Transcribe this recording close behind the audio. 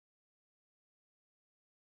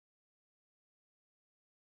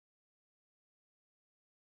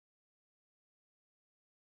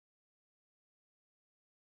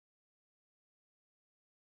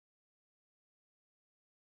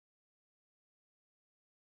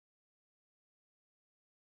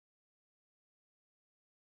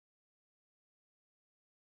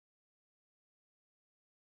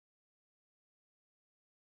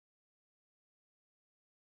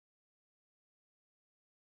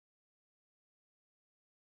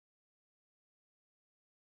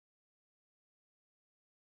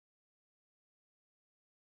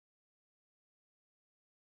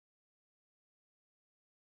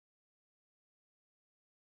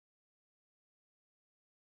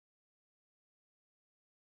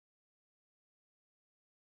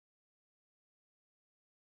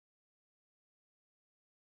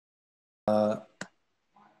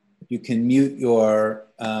you can mute your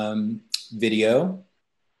video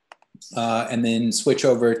and then switch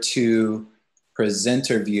over to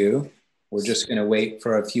presenter view. We're just going to wait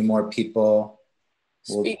for a few more people.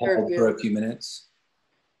 We'll hold for a few minutes.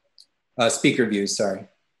 Speaker view, sorry.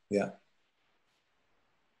 Yeah.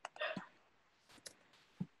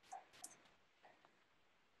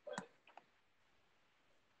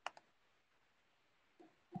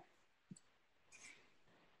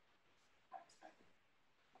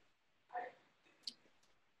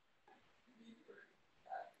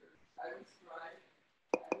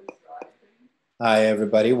 Hi,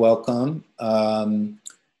 everybody. Welcome.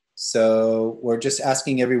 So we're just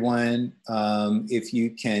asking everyone if you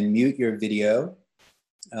can mute your video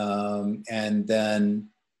and then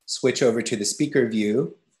switch over to the speaker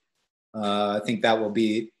view. I think that will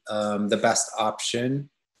be the best option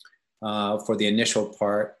for the initial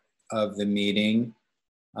part of the meeting.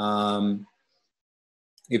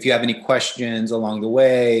 If you have any questions along the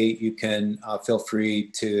way, you can feel free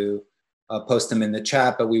to post them in the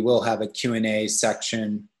chat, but we will have a Q&A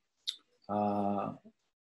section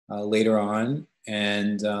later on,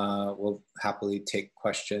 and we'll happily take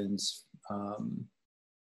questions.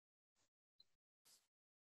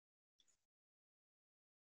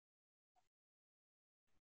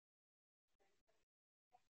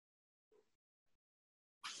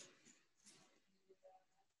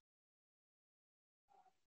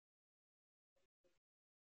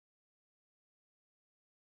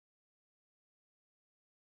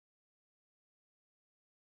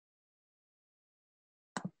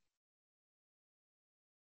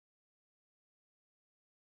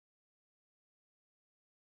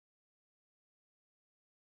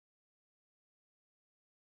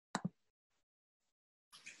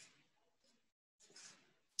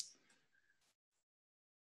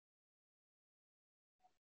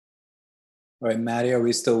 All right, Maddie, are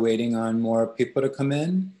we still waiting on more people to come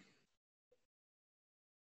in?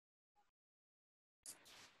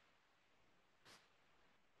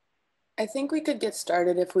 I think we could get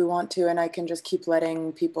started if we want to, and I can just keep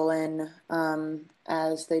letting people in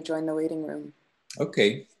as they join the waiting room.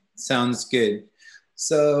 Okay, sounds good.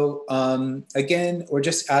 So again, we're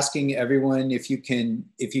just asking everyone if you can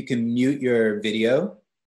mute your video.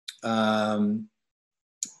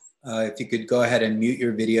 If you could go ahead and mute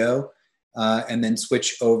your video and then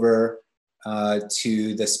switch over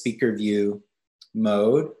to the speaker view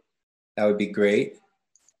mode, that would be great.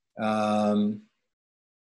 You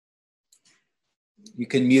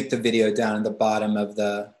can mute the video down at the bottom of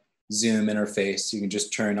the Zoom interface. You can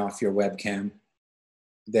just turn off your webcam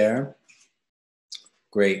there.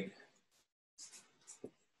 Great.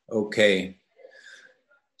 Okay.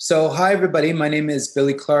 So hi, everybody. My name is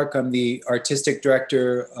Billy Clark. I'm the Artistic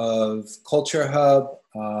Director of CultureHub.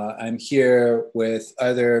 I'm here with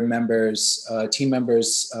other members, team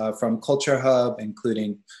members from CultureHub,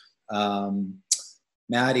 including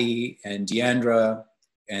Maddie and Deandra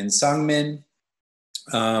and Sangmin.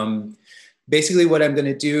 Basically, what I'm going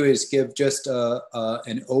to do is give just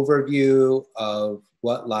an overview of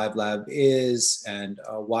what LiveLab is and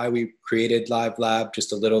why we created LiveLab,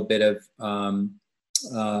 just a little bit of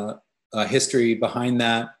history behind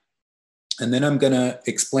that. And then I'm going to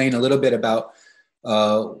explain a little bit about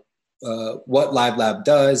what LiveLab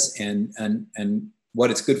does and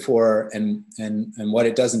what it's good for and what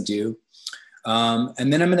it doesn't do.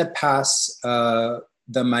 And then I'm going to pass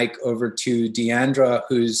the mic over to Deandra,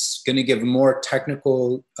 who's going to give a more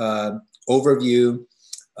technical overview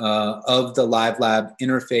of the LiveLab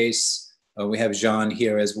interface. We have Jean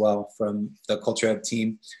here as well from the CultureHub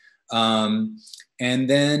team. And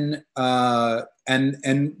then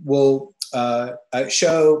we'll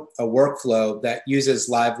show a workflow that uses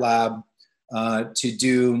LiveLab to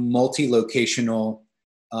do multi-locational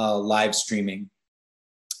live streaming.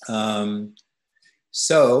 I'll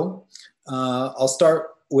start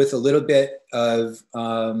with a little bit of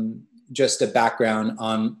just a background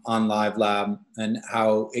on LiveLab and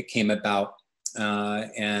how it came about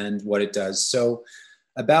and what it does. So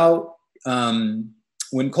about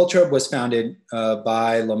when CultureHub was founded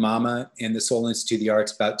by La Mama and the Seoul Institute of the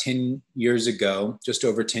Arts about 10 years ago, just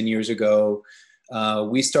over 10 years ago,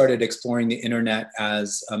 we started exploring the internet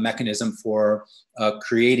as a mechanism for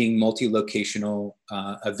creating multi-locational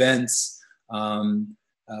events,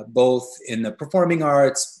 both in the performing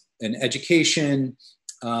arts and education,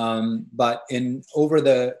 but over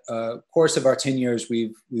the course of our 10 years,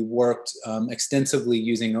 we've worked extensively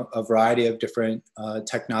using a variety of different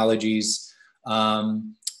technologies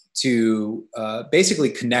to basically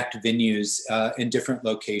connect venues in different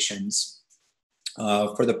locations.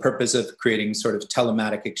 for the purpose of creating sort of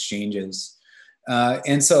telematic exchanges.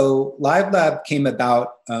 And so LiveLab came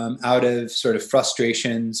about out of sort of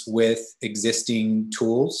frustrations with existing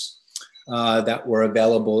tools that were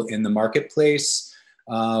available in the marketplace.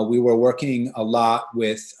 We were working a lot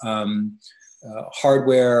with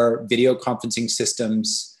hardware video conferencing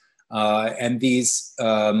systems, and these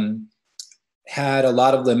had a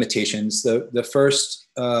lot of limitations. The first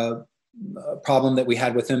problem that we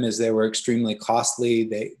had with them is they were extremely costly.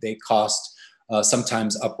 They cost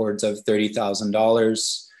sometimes upwards of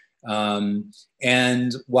 $30,000.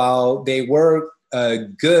 And while they were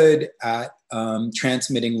good at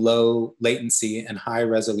transmitting low latency and high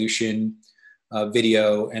resolution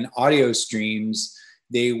video and audio streams,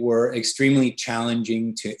 they were extremely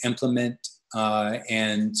challenging to implement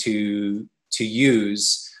and to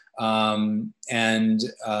use and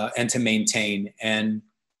to maintain. And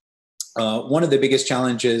one of the biggest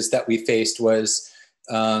challenges that we faced was,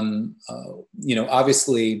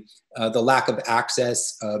 obviously the lack of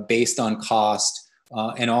access based on cost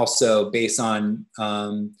and also based on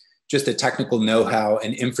just the technical know-how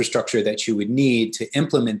and infrastructure that you would need to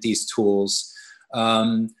implement these tools,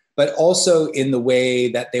 but also in the way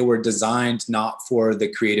that they were designed not for the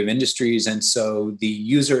creative industries. And so the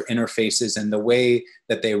user interfaces and the way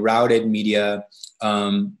that they routed media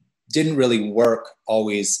didn't really work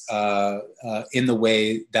always in the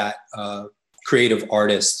way that creative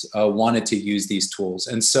artists wanted to use these tools.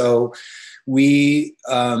 And so we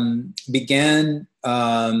began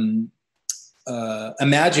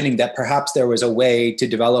imagining that perhaps there was a way to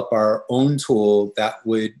develop our own tool that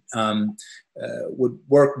would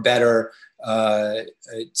work better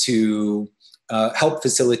to help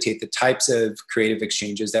facilitate the types of creative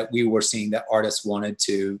exchanges that we were seeing that artists wanted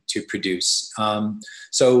to produce.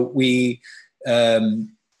 So we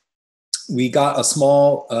got a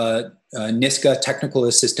small NISCA technical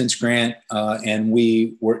assistance grant, and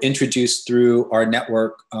we were introduced through our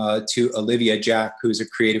network to Olivia Jack, who's a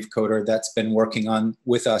creative coder that's been working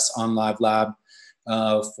with us on LiveLab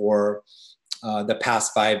for the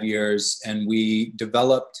past 5 years. And we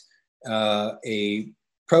developed a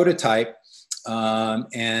prototype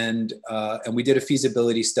and we did a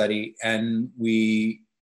feasibility study, and we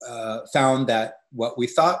found that what we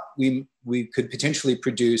thought we could potentially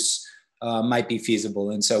produce might be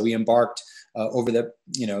feasible. And so we embarked over the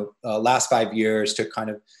last 5 years to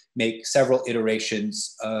kind of make several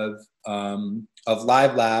iterations of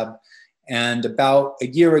LiveLab. And about a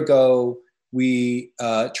year ago, we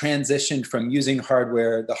transitioned from using the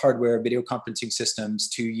hardware video conferencing systems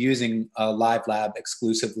to using LiveLab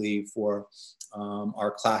exclusively for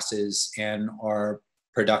our classes and our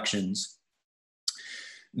productions.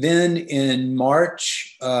 Then in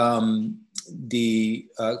March,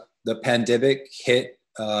 the pandemic hit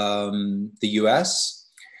the US,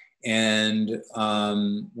 and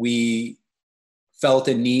we felt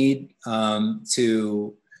a need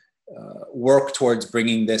to work towards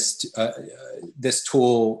bringing this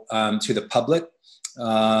tool to the public,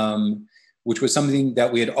 which was something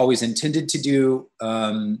that we had always intended to do,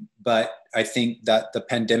 but I think that the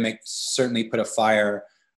pandemic certainly put a fire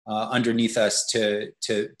underneath us to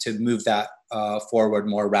move that forward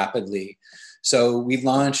more rapidly. So we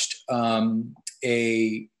launched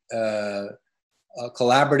a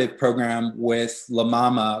collaborative program with La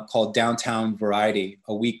Mama called Downtown Variety,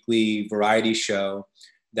 a weekly variety show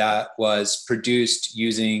that was produced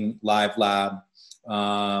using LiveLab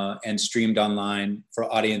and streamed online for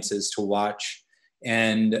audiences to watch.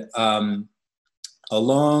 And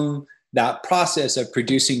along that process of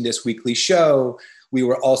producing this weekly show, we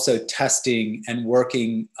were also testing and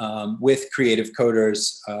working with creative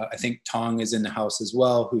coders. I think Tong is in the house as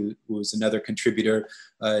well, who is another contributor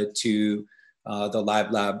to the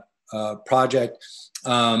LiveLab project.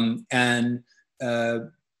 And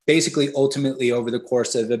basically, ultimately, over the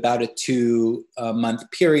course of about a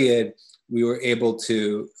 2-month period, we were able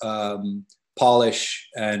to polish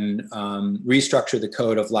and restructure the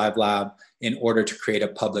code of LiveLab in order to create a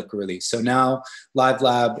public release. So now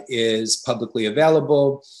LiveLab is publicly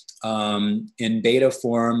available in beta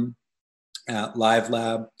form at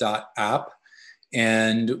livelab.app.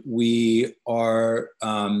 And we are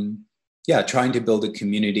trying to build a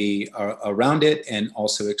community around it and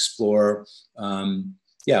also explore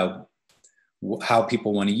how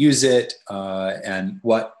people want to use it and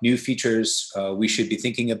what new features we should be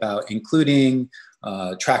thinking about, including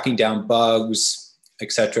tracking down bugs,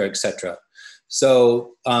 et cetera, et cetera.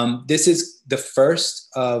 So this is the first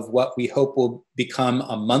of what we hope will become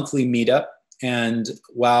a monthly meetup. And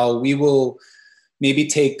while we will maybe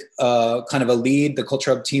take kind of a lead, the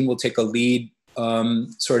CultureHub team will take a lead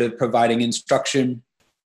sort of providing instruction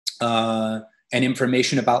and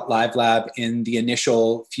information about LiveLab in the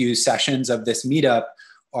initial few sessions of this meetup.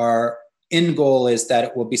 Our end goal is that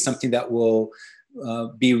it will be something that will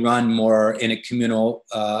be run more in a communal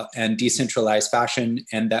and decentralized fashion,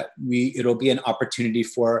 and that it'll be an opportunity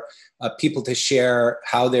for people to share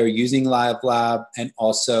how they're using LiveLab, and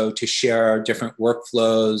also to share different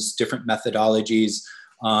workflows, different methodologies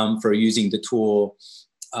for using the tool.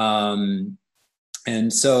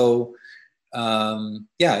 And so,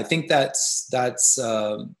 yeah, I think that's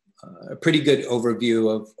a pretty good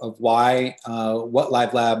overview of why, what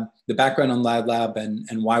LiveLab, the background on LiveLab,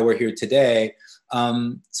 and why we're here today.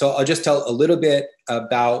 So I'll just tell a little bit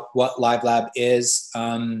about what LiveLab is,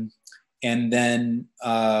 and then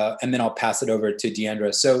I'll pass it over to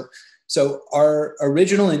Deandra. So our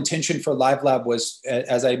original intention for LiveLab was,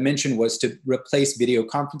 as I mentioned, was to replace video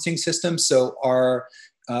conferencing systems. So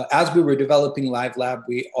as we were developing LiveLab,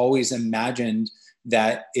 we always imagined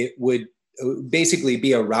that it would basically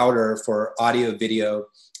be a router for audio, video,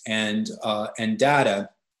 and data,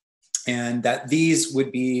 and that these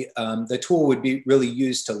would be, the tool would be really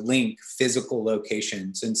used to link physical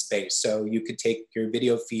locations in space. So you could take your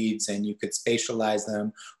video feeds and you could spatialize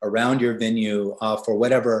them around your venue for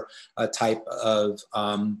whatever type of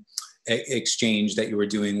exchange that you were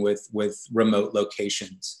doing with remote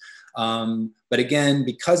locations. But again,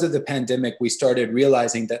 because of the pandemic, we started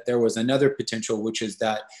realizing that there was another potential, which is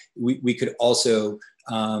that we could also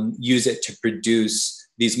use it to produce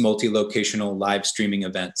these multi-locational live streaming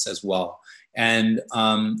events as well. And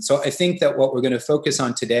so I think that what we're going to focus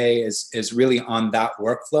on today is really on that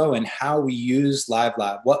workflow and how we use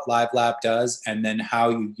LiveLab, what LiveLab does, and then how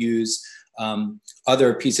you use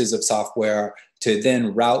other pieces of software to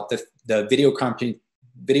then route the video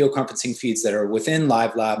conferencing feeds that are within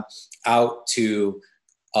LiveLab out to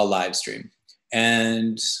a live stream.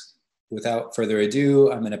 And without further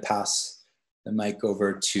ado, I'm going to pass the mic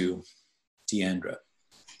over to Deandra.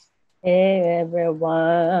 Hey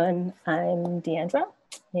everyone, I'm Deandra,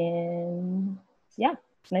 and yeah,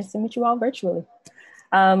 nice to meet you all virtually.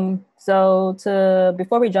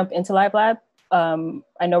 Before we jump into LiveLab,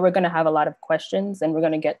 I know we're going to have a lot of questions, and we're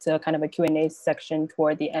going to get to kind of a Q&A section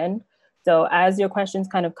toward the end. So as your questions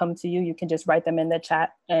kind of come to you, you can just write them in the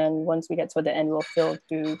chat, and once we get to the end, we'll fill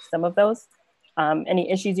through some of those. Any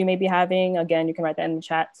issues you may be having, again, you can write that in the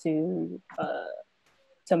chat to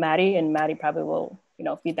Maddie, and Maddie probably will,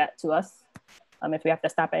 feed that to us. If we have to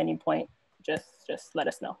stop at any point, just let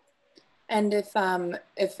us know. And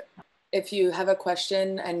if you have a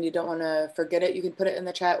question and you don't want to forget it, you can put it in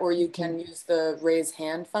the chat, or you can use the raise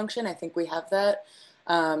hand function. I think we have that.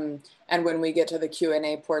 And when we get to the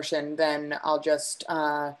Q&A portion, then I'll just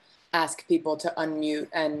ask people to unmute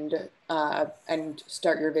and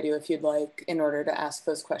start your video if you'd like, in order to ask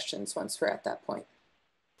those questions once we're at that point.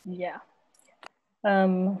 Yeah.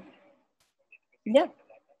 Yeah.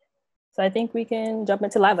 So I think we can jump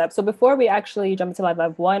into LiveLab. So before we actually jump into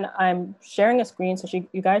LiveLab, one, I'm sharing a screen. So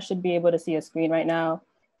you guys should be able to see a screen right now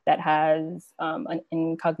that has an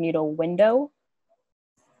incognito window.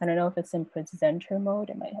 I don't know if it's in presenter mode.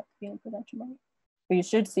 It might have to be in presenter mode. But you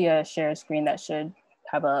should see a share screen that should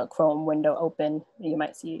have a Chrome window open. You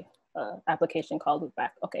might see an application called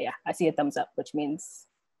Loopback. Okay, yeah, I see a thumbs up, which means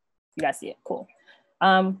you guys see it. Cool.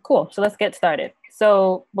 Cool, so let's get started.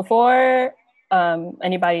 So before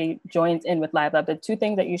anybody joins in with LiveLab, the two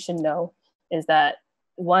things that you should know is that,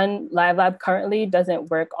 one, LiveLab currently doesn't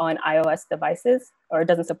work on iOS devices, or it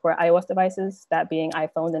doesn't support iOS devices, that being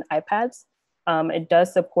iPhones and iPads. It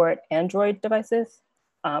does support Android devices,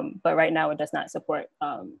 but right now it does not support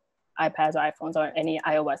iPads or iPhones or any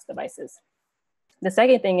iOS devices. The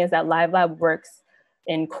second thing is that LiveLab works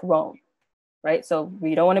in Chrome, right? So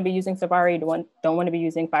we don't want to be using Safari, don't want to be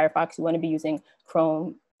using Firefox, we want to be using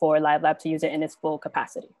Chrome for LiveLab to use it in its full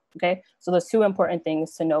capacity, okay? So there's two important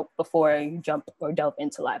things to note before you jump or delve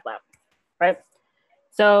into LiveLab, right?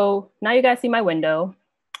 So now you guys see my window,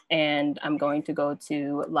 and I'm going to go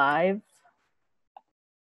to live,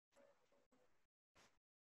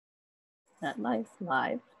 not live,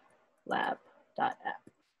 livelab.app,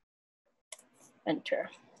 enter.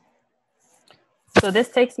 So this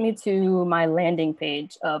takes me to my landing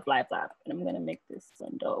page of LiveLab, and I'm gonna make this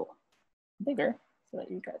window bigger so that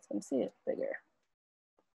you guys can see it bigger.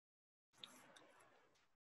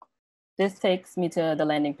 This takes me to the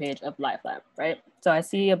landing page of LiveLab, right? So I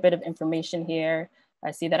see a bit of information here.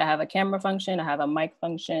 I see that I have a camera function, I have a mic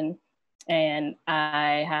function, and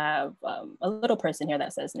I have a little person here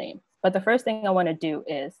that says name. But the first thing I wanna do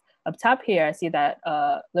is, up top here, I see that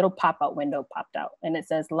little pop-out window popped out, and it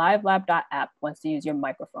says livelab.app wants to use your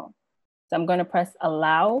microphone. So I'm going to press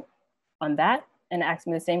allow on that and ask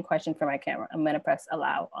me the same question for my camera. I'm going to press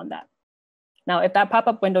allow on that. Now, if that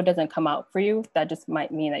pop-up window doesn't come out for you, that just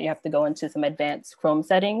might mean that you have to go into some advanced Chrome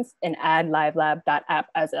settings and add livelab.app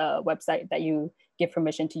as a website that you give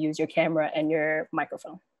permission to use your camera and your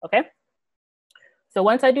microphone, okay? So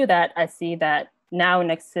once I do that, I see that now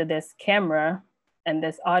next to this camera and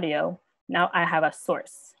this audio, now I have a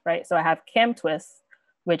source, right? So I have CamTwist,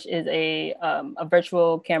 which is a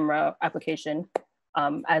virtual camera application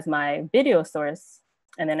as my video source,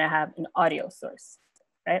 and then I have an audio source,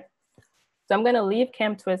 right? So I'm gonna leave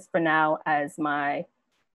CamTwist for now as my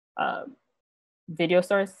video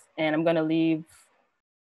source, and I'm gonna leave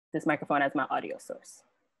this microphone as my audio source.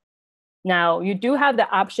 Now, you do have the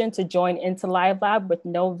option to join into LiveLab with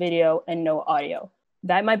no video and no audio.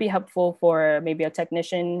 That might be helpful for maybe a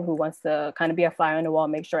technician who wants to kind of be a fly on the wall,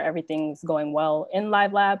 make sure everything's going well in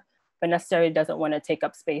LiveLab, but necessarily doesn't want to take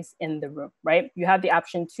up space in the room, right? You have the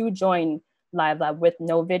option to join LiveLab with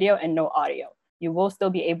no video and no audio. You will still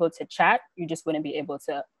be able to chat, you just wouldn't be able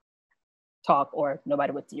to talk or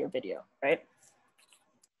nobody would see your video, right?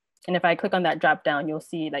 And if I click on that drop down, you'll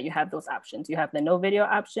see that you have those options. You have the no video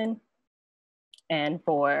option, and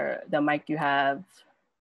for the mic, you have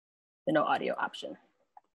the no audio option.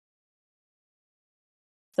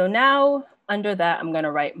 So now under that, I'm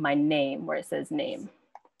gonna write my name where it says name.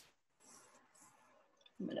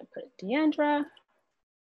 I'm gonna put Deandra,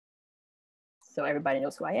 so everybody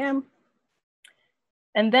knows who I am.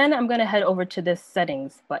 And then I'm gonna head over to this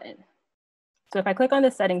settings button. So if I click on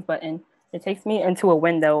the settings button, it takes me into a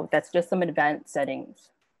window that's just some advanced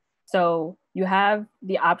settings. So you have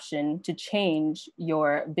the option to change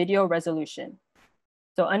your video resolution.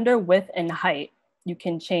 So under width and height, you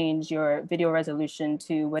can change your video resolution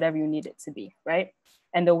to whatever you need it to be, right?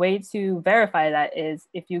 And the way to verify that is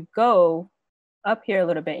if you go up here a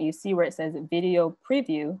little bit and you see where it says video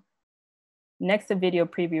preview, next to video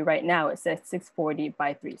preview right now, it says 640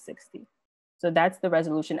 by 360. So that's the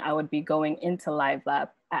resolution I would be going into LiveLab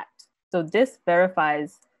at. So this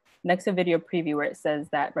verifies next to video preview where it says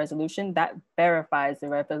that resolution, that verifies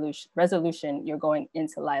the resolution you're going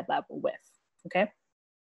into LiveLab with, okay?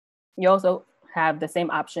 You also have the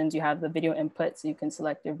same options. You have the video input, so you can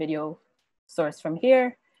select your video source from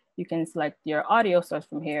here. You can select your audio source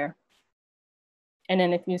from here. And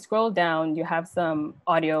then if you scroll down, you have some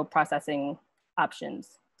audio processing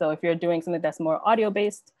options. So if you're doing something that's more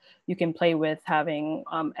audio-based, you can play with having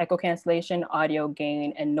echo cancellation, audio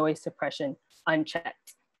gain, and noise suppression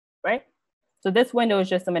unchecked, right? So this window is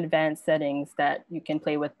just some advanced settings that you can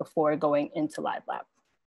play with before going into LiveLab.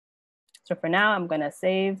 So for now, I'm gonna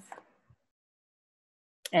save,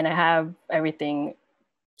 and I have everything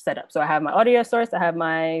set up. So I have my audio source, I have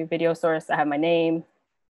my video source, I have my name,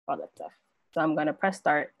 all that stuff. So I'm gonna press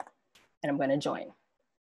start, and I'm gonna join.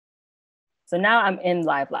 So now I'm in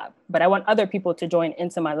LiveLab, but I want other people to join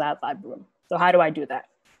into my LiveLab room. So how do I do that?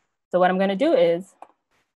 So what I'm gonna do is,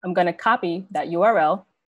 I'm gonna copy that URL.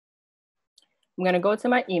 I'm gonna go to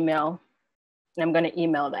my email, and I'm gonna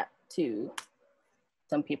email that to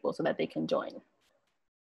some people so that they can join.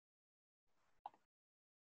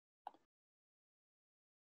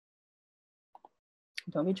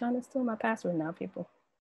 Don't be trying to steal my password now, people.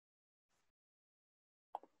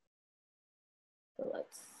 So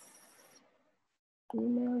let's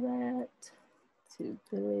email that to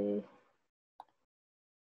Billy.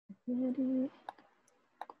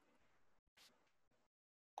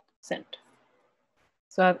 Sent.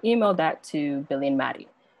 So I've emailed that to Billy and Maddie,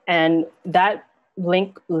 and that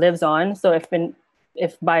link lives on. So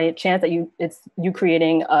if by chance that it's you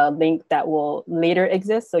creating a link that will later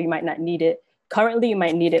exist, so you might not need it currently, you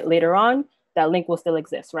might need it later on, that link will still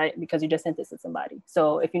exist, right? Because you just sent this to somebody.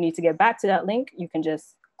 So if you need to get back to that link, you can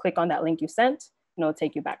just click on that link you sent, and it'll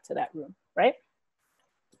take you back to that room, right?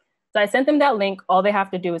 So I sent them that link. All they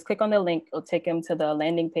have to do is click on the link. It'll take them to the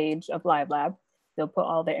landing page of LiveLab. They'll put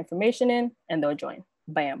all their information in and they'll join.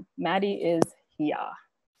 Bam, Maddie is here.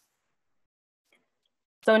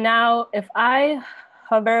 So now if I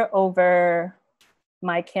hover over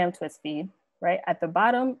my CamTwist feed, right? At the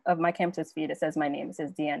bottom of my CamTwist feed, it says my name, it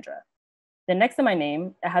says Deandra. Then next to my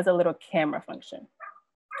name, it has a little camera function.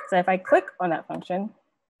 So if I click on that function,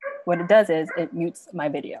 what it does is it mutes my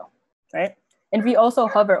video, right? And if you also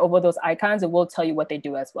hover over those icons, it will tell you what they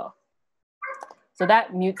do as well. So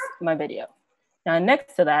that mutes my video. Now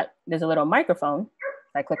next to that, there's a little microphone.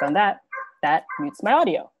 If I click on that, that mutes my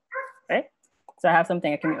audio, right? So I have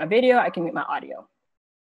something, I can mute my video, I can mute my audio.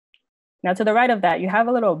 Now to the right of that, you have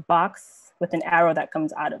a little box with an arrow that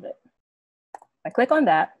comes out of it. I click on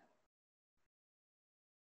that.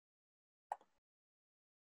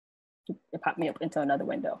 it popped me up into another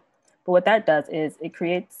window. But what that does is it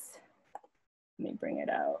creates, let me bring it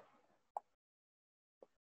out.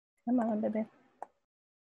 Come on, baby.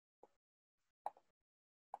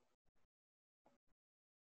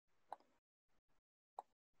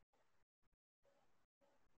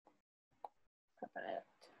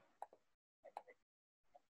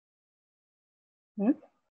 Hmm?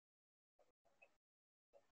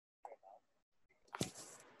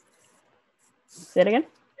 Say it again.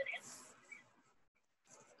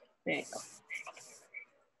 There you go.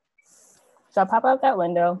 So I'll pop out that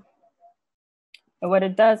window. And what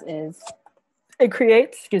it does is it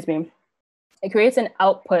creates, excuse me, it creates an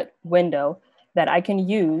output window that I can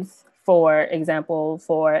use, for example,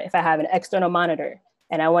 for if I have an external monitor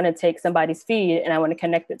and I want to take somebody's feed and I want to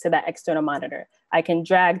connect it to that external monitor, I can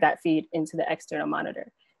drag that feed into the external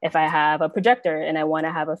monitor. If I have a projector and I want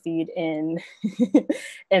to have a feed in,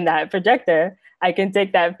 in that projector, I can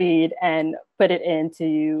take that feed and put it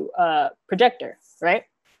into a projector, right?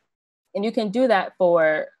 And you can do that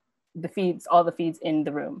for the feeds, all the feeds in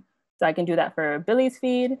the room. So I can do that for Billy's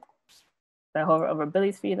feed. If I hover over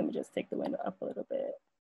Billy's feed, let me just take the window up a little bit.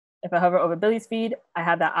 If I hover over Billy's feed, I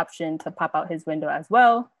have that option to pop out his window as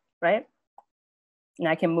well, right? And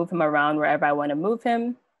I can move him around wherever I want to move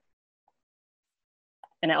him.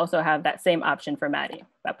 And I also have that same option for Maddie.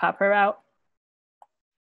 If I pop her out,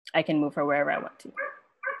 I can move her wherever I want to,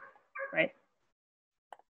 right?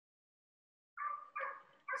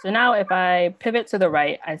 So now if I pivot to the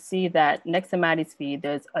right, I see that next to Maddie's feed,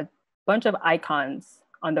 there's a bunch of icons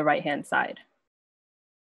on the right-hand side.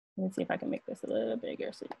 Let me see if I can make this a little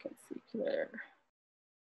bigger so you can see clearer.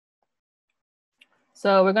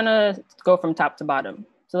 So we're gonna go from top to bottom.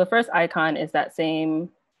 So the first icon is that same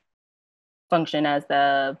function as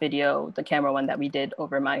the video, the camera one that we did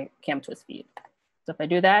over my CamTwist feed. So if I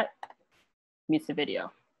do that, mutes the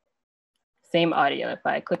video. Same audio. If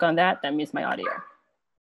I click on that, that mutes my audio.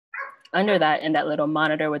 Under that, in that little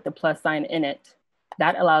monitor with the plus sign in it,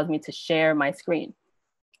 that allows me to share my screen.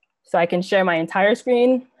 So I can share my entire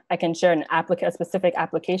screen. I can share a specific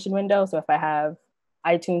application window. So if I have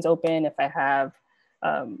iTunes open, if I have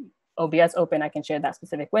OBS open, I can share that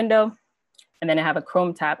specific window. And then I have a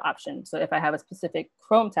Chrome tab option. So if I have a specific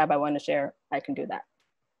Chrome tab I want to share, I can do that.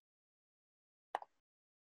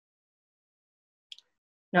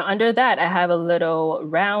 Now under that, I have a little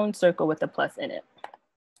round circle with a plus in it.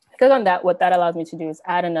 Click on that, what that allows me to do is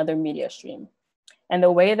add another media stream. And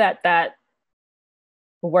the way that that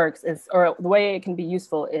works is, or the way it can be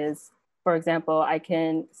useful is, for example, I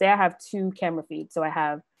can say I have two camera feeds. So I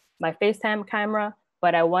have my FaceTime camera,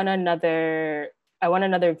 but I want another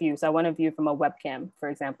view. So I want a view from a webcam, for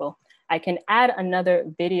example. I can add another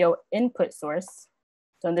video input source.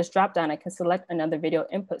 So in this dropdown, I can select another video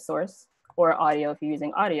input source or audio if you're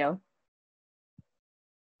using audio.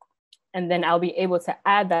 And then I'll be able to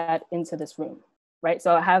add that into this room, right?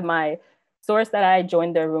 So I have my source that I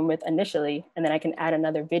joined the room with initially, and then I can add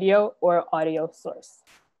another video or audio source,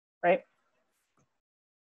 right?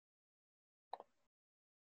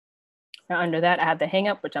 Now under that, I have the hang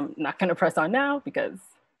up, which I'm not gonna press on now because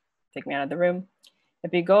take me out of the room.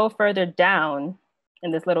 If you go further down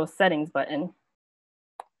in this little settings button,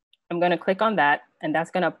 I'm gonna click on that, and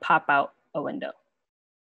that's gonna pop out a window.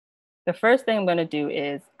 The first thing I'm gonna do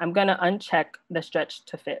is I'm gonna uncheck the stretch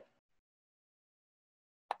to fit.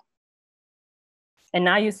 And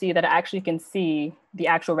now you see that I actually can see the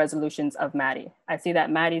actual resolutions of Maddie. I see that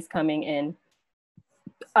Maddie's coming in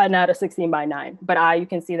not a 16:9, but you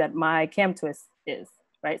can see that my CamTwist is,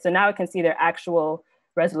 right? So now I can see their actual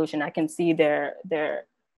resolution. I can see the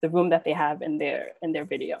room that they have in their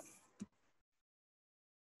video.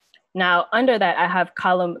 Now under that, I have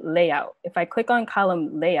column layout. If I click on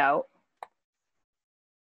column layout,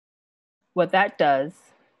 what that does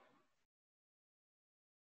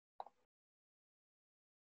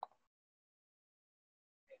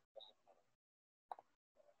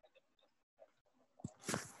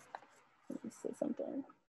let me say something.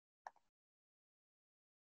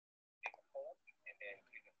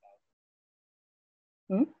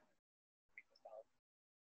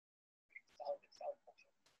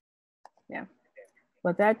 Yeah,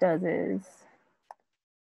 what that does is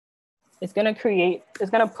it's gonna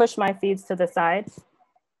push my feeds to the side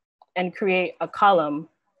and create a column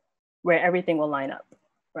where everything will line up,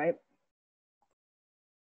 right?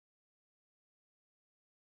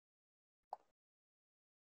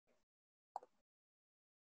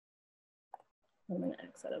 I'm gonna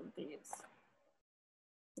exit out of these.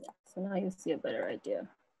 Yeah, so now you see a better idea.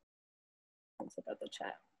 Let's look at the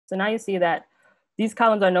chat. So now you see that these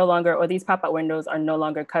columns are no longer, or these pop-out windows are no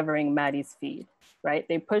longer covering Maddie's feed, right?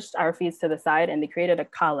 They pushed our feeds to the side and they created a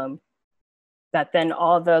column that then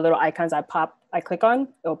all the little icons I click on,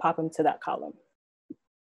 it will pop into that column.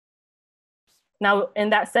 Now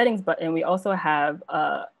in that settings button, we also have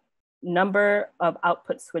a number of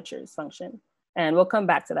output switchers function. And we'll come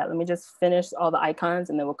back to that. Let me just finish all the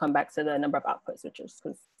icons and then we'll come back to the number of output switchers,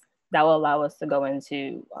 because that will allow us to go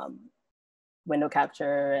into window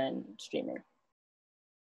capture and streaming.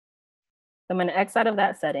 I'm gonna X out of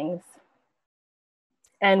that settings.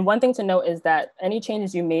 And one thing to note is that any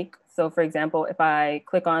changes you make, so for example, if I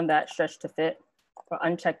click on that stretch to fit or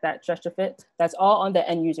uncheck that stretch to fit, that's all on the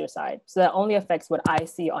end user side. So that only affects what I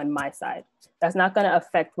see on my side. That's not gonna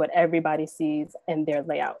affect what everybody sees in their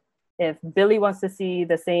layout. If Billy wants to see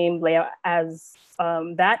the same layout as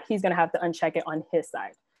that, he's gonna have to uncheck it on his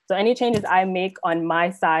side. So any changes I make on my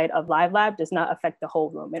side of LiveLab does not affect the whole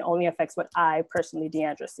room. It only affects what I personally,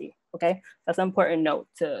 Deandra, see, okay? That's an important note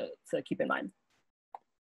to keep in mind.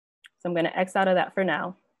 So I'm gonna X out of that for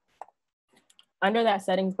now. Under that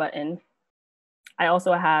settings button, I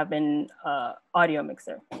also have an audio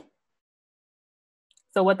mixer.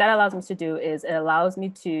 So what that allows me to do is it allows me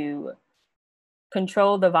to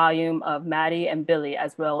control the volume of Maddie and Billy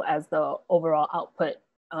as well as the overall output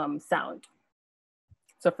sound.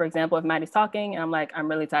 So for example, if Maddie's talking and I'm like, I'm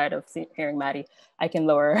really tired of hearing Maddie, I can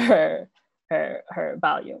lower her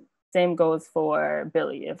volume. Same goes for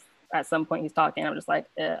Billy. If at some point he's talking, I'm just like,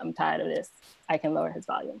 I'm tired of this, I can lower his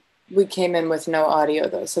volume. We came in with no audio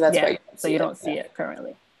though, so that's why you don't see it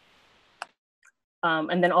currently.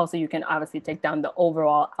 And then also you can obviously take down the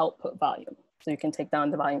overall output volume. So you can take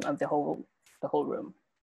down the volume of the whole room.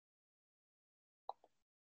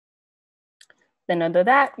 Then under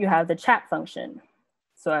that, you have the chat function.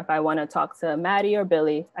 So if I want to talk to Maddie or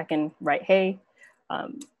Billy, I can write, hey.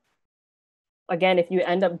 Again, if you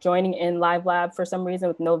end up joining in LiveLab for some reason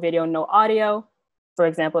with no video, no audio, for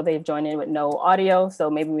example, they've joined in with no audio,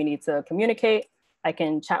 so maybe we need to communicate, I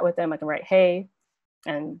can chat with them, I can write, hey,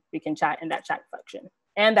 and we can chat in that chat function.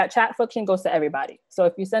 And that chat function goes to everybody. So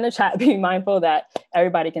if you send a chat, be mindful that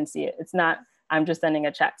everybody can see it. It's not, I'm just sending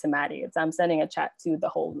a chat to Maddie, it's I'm sending a chat to the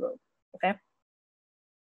whole room, okay?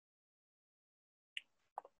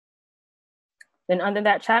 Then under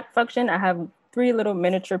that chat function, I have 3 little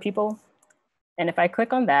miniature people. And if I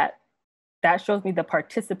click on that, that shows me the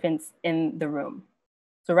participants in the room.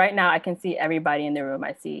 So right now I can see everybody in the room.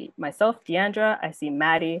 I see myself, Deandra, I see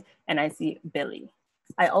Maddie, and I see Billy.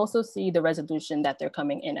 I also see the resolution that they're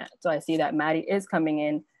coming in at. So I see that Maddie is coming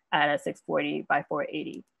in at a 640 by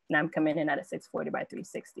 480, and I'm coming in at a 640 by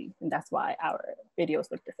 360. And that's why our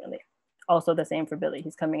videos look differently. Also the same for Billy.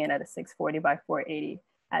 He's coming in at a 640 by 480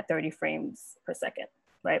 at 30 frames per second,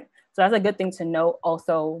 right? So that's a good thing to note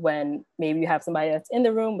also when maybe you have somebody that's in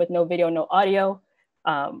the room with no video, no audio.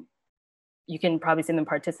 You can probably see them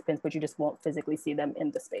participants, but you just won't physically see them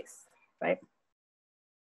in the space, right?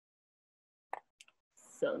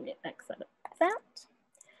 So let me X out of that.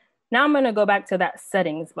 Now I'm gonna go back to that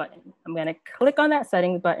settings button. I'm gonna click on that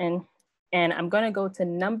settings button and I'm gonna go to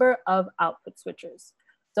number of output switchers.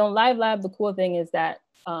 So in LiveLab, the cool thing is that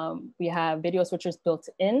we have video switchers built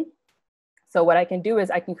in. So what I can do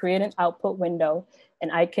is I can create an output window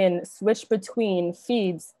and I can switch between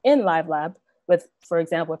feeds in LiveLab with, for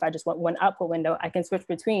example, if I just want one output window, I can switch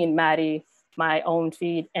between Maddie, my own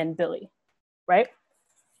feed, and Billy, right?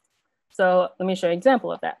 So let me show you an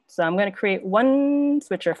example of that. So I'm gonna create one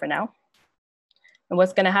switcher for now. And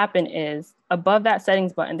what's gonna happen is above that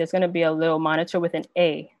settings button, there's gonna be a little monitor with an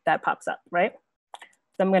A that pops up, right?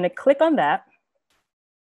 So I'm gonna click on that.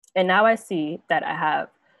 And now I see that I have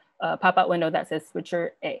a pop-out window that says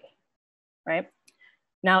switcher A, right?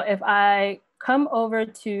 Now, if I come over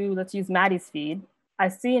to, let's use Maddie's feed, I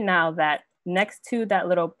see now that next to that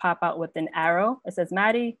little pop-out with an arrow, it says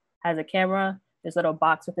Maddie has a camera, this little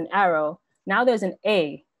box with an arrow. Now there's an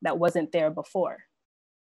A that wasn't there before.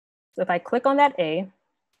 So if I click on that A,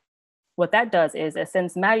 what that does is it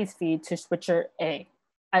sends Maddie's feed to switcher A.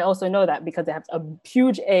 I also know that because it has a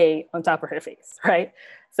huge A on top of her face, right?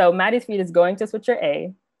 So Maddie's feed is going to switcher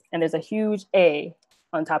A, and there's a huge A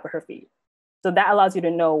on top of her feed. So that allows you to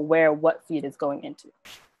know where what feed is going into,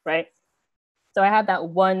 right? So I have that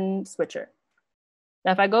one switcher.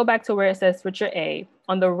 Now, if I go back to where it says switcher A,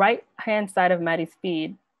 on the right-hand side of Maddie's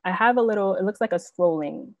feed, I have a little, it looks like a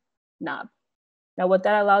scrolling knob. Now, what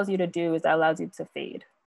that allows you to do is that allows you to fade.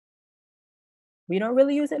 We don't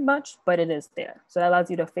really use it much, but it is there. So that allows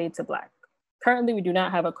you to fade to black. Currently, we do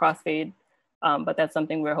not have a crossfade, but that's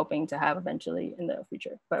something we're hoping to have eventually in the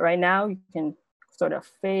future. But right now, you can sort of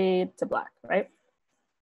fade to black, right?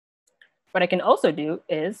 What I can also do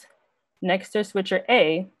is next to switcher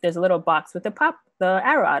A, there's a little box with the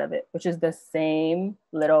arrow out of it, which is the same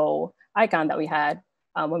little icon that we had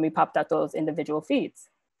when we popped out those individual feeds.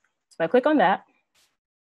 So if I click on that,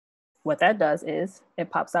 what that does is it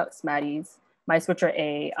pops out my switcher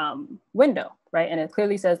A window, right? And it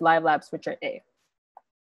clearly says LiveLab switcher A.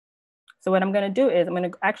 So what I'm gonna do is I'm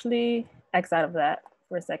gonna actually X out of that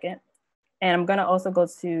for a second. And I'm gonna also go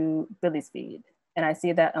to Billy's feed. And I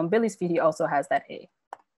see that on Billy's feed, he also has that A.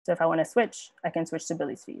 So if I wanna switch, I can switch to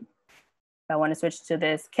Billy's feed. If I wanna switch to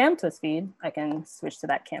this cam twist feed, I can switch to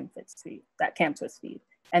that cam twist feed.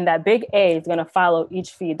 And that big A is gonna follow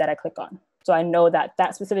each feed that I click on. So I know that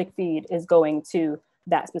that specific feed is going to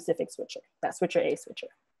that specific switcher, that switcher A switcher.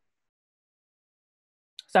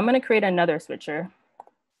 So I'm gonna create another switcher.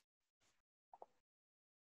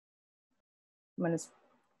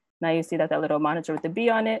 Now you see that little monitor with the B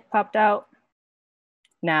on it popped out.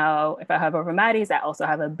 Now, if I hover over Maddie's, I also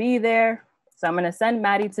have a B there. So I'm gonna send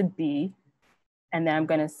Maddie to B, and then I'm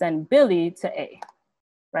gonna send Billy to A,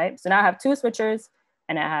 right? So now I have two switchers,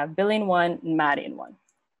 and I have Billy in one and Maddie in one.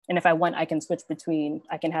 And if I want, I can switch between,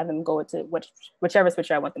 I can have them go to whichever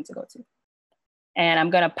switcher I want them to go to. And I'm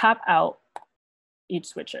gonna pop out each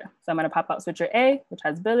switcher. So I'm gonna pop out switcher A, which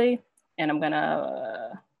has Billy, and I'm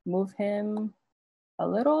gonna move him a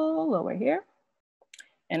little lower here.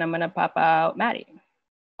 And I'm gonna pop out Maddie.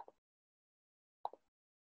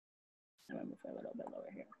 I'm gonna move her a little bit lower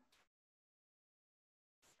here.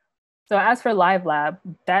 So as for LiveLab,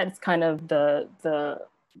 that's kind of the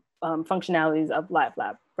functionalities of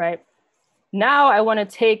LiveLab, right? Now I wanna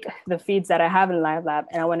take the feeds that I have in LiveLab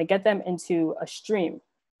and I wanna get them into a stream.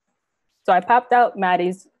 So I popped out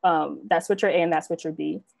Maddie's, that switcher A and that switcher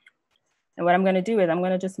B. And what I'm gonna do is I'm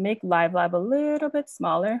gonna just make LiveLab a little bit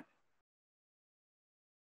smaller.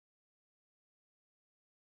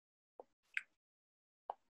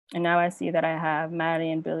 And now I see that I have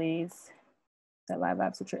Maddie and Billy's, that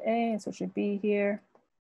LiveLab switcher A and switcher B here.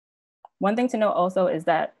 One thing to note also is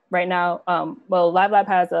that right now, well, LiveLab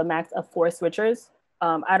has a max of 4 switchers.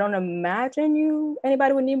 I don't imagine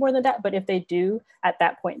anybody would need more than that, but if they do, at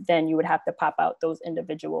that point, then you would have to pop out those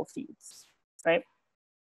individual feeds, right?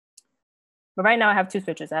 But right now I have 2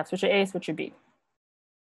 switchers. I have switcher A, switcher B.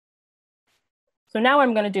 So now what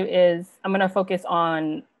I'm gonna do is I'm gonna focus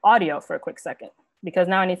on audio for a quick second, because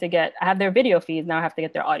now I have their video feeds, now I have to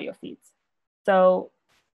get their audio feeds. So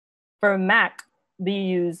for Mac, we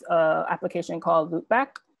use an application called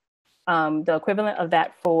Loopback. The equivalent of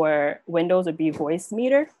that for Windows would be Voice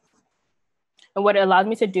Meter. And what it allows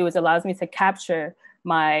me to do is it allows me to capture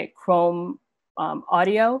my Chrome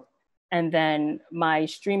audio, and then my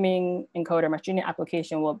streaming encoder, my streaming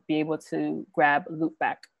application will be able to grab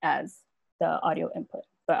Loopback as the audio input.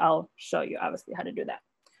 But I'll show you obviously how to do that.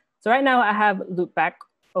 So right now I have Loopback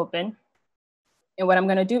open. And what I'm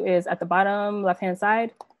gonna do is at the bottom left-hand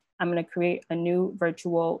side, I'm gonna create a new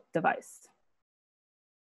virtual device.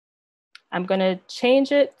 I'm gonna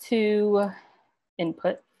change it to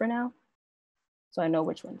input for now, so I know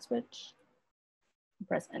which one to switch.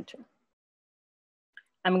 Press enter.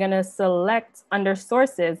 I'm gonna select under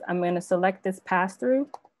sources, I'm gonna select this pass-through.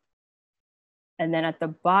 And then at the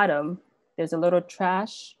bottom, there's a little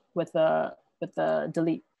trash with a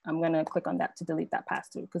delete. I'm gonna click on that to delete that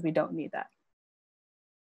pass-through because we don't need that.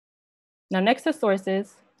 Now next to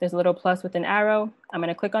sources, there's a little plus with an arrow. I'm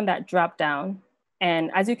gonna click on that drop down.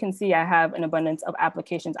 And as you can see, I have an abundance of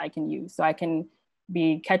applications I can use. So I can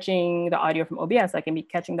be catching the audio from OBS. I can be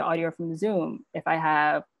catching the audio from Zoom. If I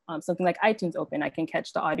have something like iTunes open, I can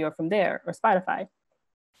catch the audio from there, or Spotify.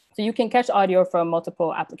 So you can catch audio from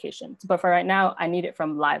multiple applications. But for right now, I need it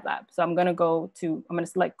from LiveLab. So I'm gonna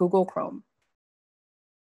select Google Chrome,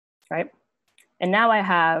 right? And now I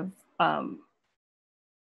have,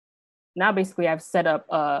 now basically I've set up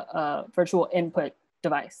a virtual input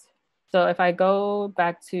device. So if I go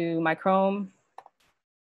back to my Chrome,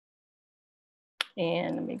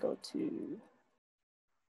 and let me go to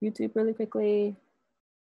YouTube really quickly.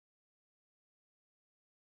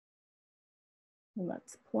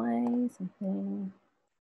 Let's play something.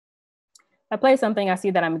 I play something, I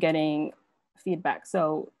see that I'm getting feedback.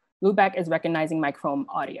 So Loopback is recognizing my Chrome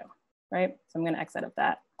audio, right? So I'm gonna X out of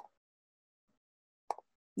that.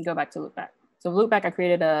 And go back to Loopback. So Loopback, I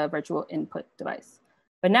created a virtual input device.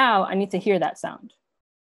 But now I need to hear that sound,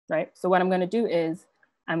 right? So what I'm gonna do is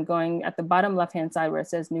I'm going at the bottom left-hand side where it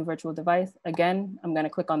says new virtual device. Again, I'm gonna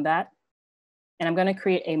click on that and I'm gonna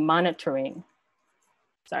create a monitoring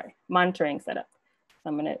setup. So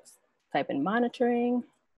I'm gonna type in monitoring.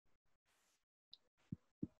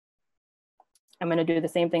 I'm gonna do the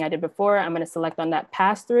same thing I did before. I'm gonna select on that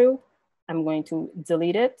pass-through. I'm going to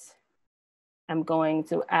delete it. I'm going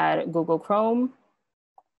to add Google Chrome.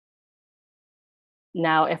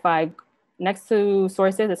 Now, if I, next to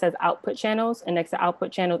sources, it says output channels, and next to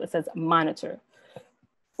output channels, it says monitor.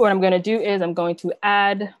 What I'm gonna do is I'm going to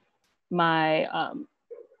add my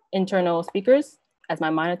internal speakers as my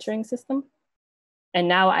monitoring system. And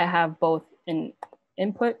now I have both an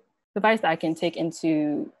input device that I can take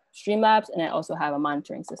into Streamlabs, and I also have a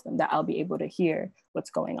monitoring system that I'll be able to hear what's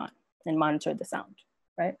going on and monitor the sound,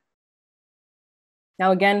 right?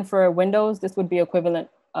 Now again, for Windows, this would be equivalent,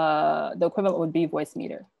 the equivalent would be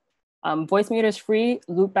Voicemeeter. Voicemeeter is free,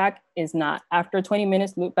 loopback is not. After 20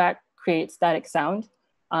 minutes, loopback creates static sound,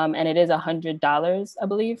 and it is $100, I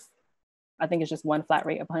believe. I think it's just one flat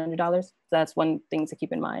rate of $100. So that's one thing to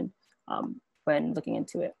keep in mind when looking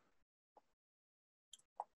into it.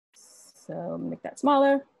 So make that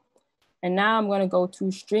smaller. And now I'm gonna go to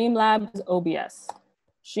Streamlabs OBS.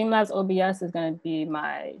 Streamlabs OBS is gonna be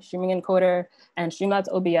my streaming encoder, and Streamlabs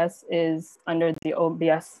OBS is under the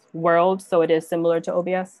OBS world, so it is similar to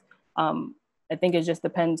OBS. I think it just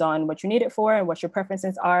depends on what you need it for and what your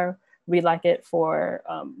preferences are. We like it for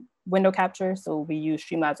window capture, so we use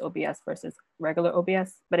Streamlabs OBS versus regular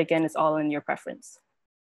OBS, but again, it's all in your preference.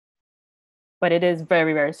 But it is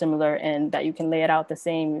very, very similar in that you can lay it out the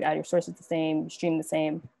same, you add your sources the same, you stream the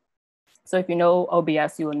same. So if you know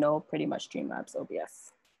OBS, you will know pretty much Streamlabs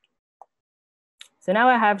OBS. So now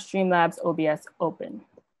I have Streamlabs OBS open.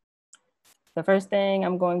 The first thing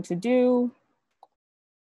I'm going to do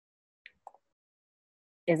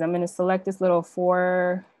is I'm going to select this little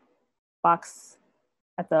 4 box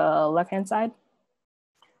at the left-hand side.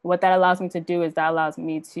 What that allows me to do is that allows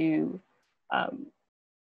me to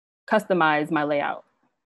customize my layout.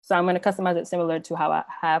 So I'm going to customize it similar to how I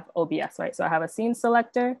have OBS, right? So I have a scene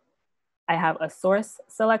selector, I have a source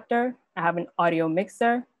selector, I have an audio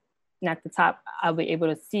mixer, and at the top, I'll be able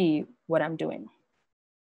to see what I'm doing.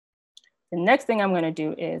 The next thing I'm going to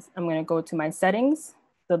do is I'm going to go to my settings.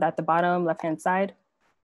 So at the bottom left-hand side,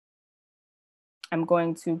 I'm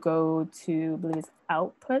going to go to, I believe it's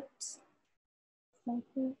output. Let's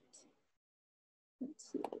see.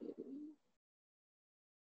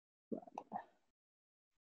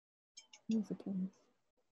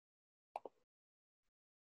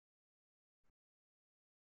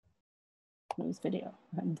 Use video.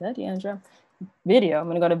 I'm dead, Andrea. Video. I'm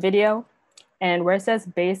going to go to video. And where it says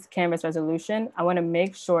base canvas resolution, I want to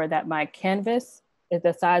make sure that my canvas is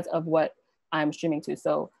the size of what I'm streaming to.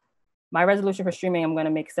 So my resolution for streaming, I'm going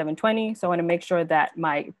to make 720. So I want to make sure that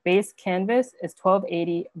my base canvas is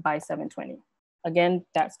 1280 by 720. Again,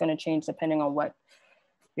 that's going to change depending on what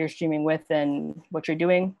you're streaming with and what you're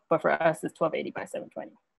doing. But for us, it's 1280 by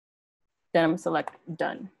 720. Then I'm going to select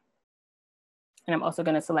done. And I'm also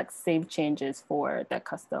going to select save changes for the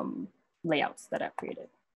custom layouts that I've created.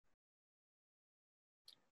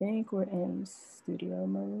 I think we're in studio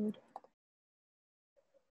mode.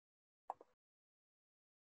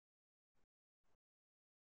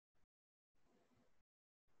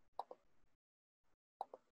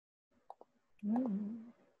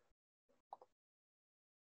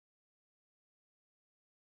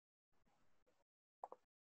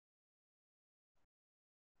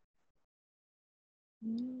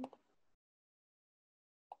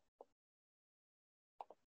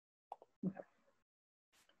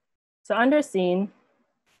 So under scene,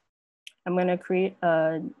 I'm going to create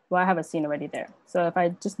a, well, I have a scene already there. So if I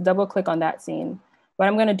just double click on that scene, what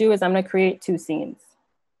I'm going to do is I'm going to create 2 scenes.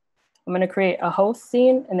 I'm going to create a host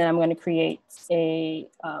scene, and then I'm going to create a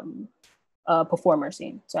performer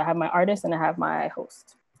scene. So I have my artist and I have my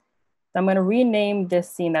host. So I'm going to rename this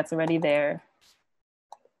scene that's already there.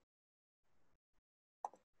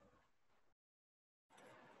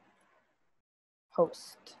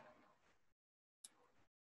 Host.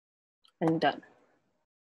 And done.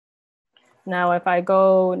 Now, if I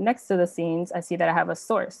go next to the scenes, I see that I have a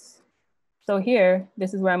source. So here,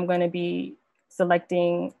 this is where I'm going to be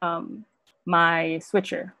selecting my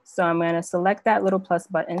switcher. So I'm going to select that little plus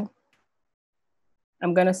button.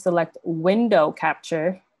 I'm going to select window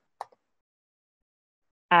capture,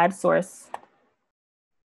 add source.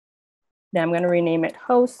 Then I'm going to rename it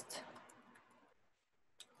host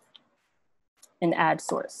and add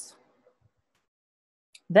source.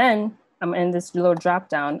 Then I'm in this little drop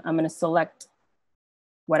down, I'm going to select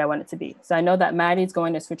what I want it to be. So I know that Maddie's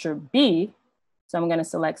going to switcher B. So I'm going to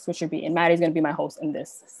select switcher B, and Maddie's going to be my host in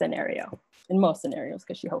this scenario, in most scenarios,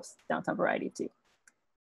 because she hosts Downtown Variety too.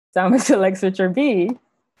 So I'm going to select switcher B,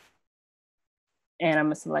 and I'm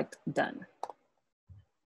going to select done.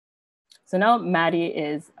 So now Maddie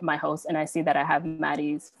is my host, and I see that I have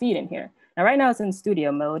Maddie's feed in here. Now right now it's in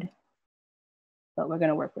studio mode. but we're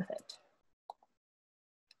gonna work with it.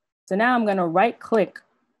 So now I'm gonna right click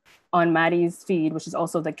on Maddie's feed, which is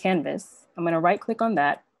also the canvas. I'm gonna right click on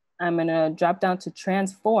that. I'm gonna drop down to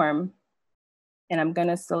transform, and I'm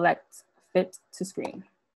gonna select fit to screen.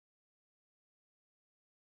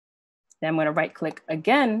 Then I'm gonna right click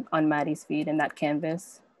again on Maddie's feed in that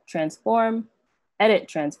canvas, transform, edit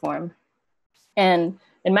transform. And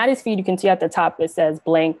in Maddie's feed, you can see at the top, it says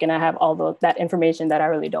blank, and I have all that information that I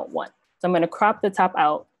really don't want. So I'm gonna crop the top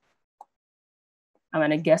out. I'm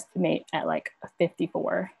gonna guesstimate at like a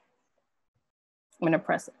 54. I'm gonna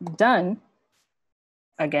press done.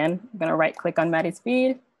 Again, I'm gonna right click on Maddie's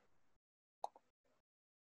feed,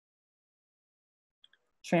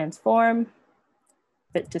 transform,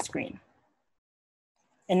 fit to screen.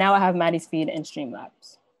 And now I have Maddie's feed in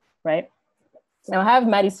Streamlabs, right? Now I have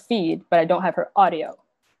Maddie's feed, but I don't have her audio.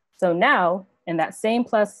 So now in that same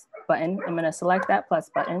plus button, I'm gonna select that plus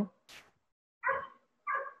button.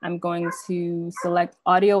 I'm going to select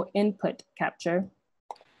audio input capture.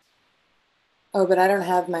 Oh, but I don't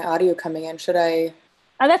have my audio coming in. Should I?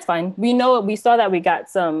 Oh, that's fine. We saw that we got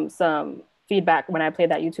some feedback when I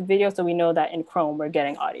played that YouTube video. So we know that in Chrome, we're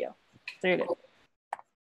getting audio. So you're good.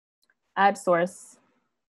 Add source.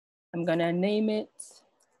 I'm gonna name it,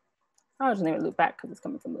 I'll just name it Loopback because it's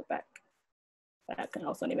coming from Loopback. But I can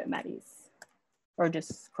also name it Maddie's or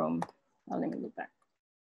just Chrome. I'll name it Loopback.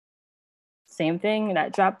 Same thing,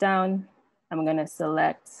 that drop down, I'm gonna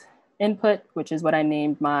select input, which is what I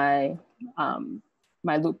named my,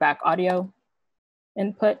 my Loopback audio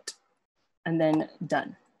input, and then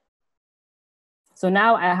done. So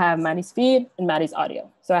now I have Maddie's feed and Maddie's audio.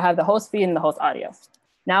 So I have the host feed and the host audio.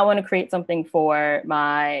 Now I want to create something for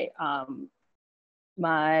my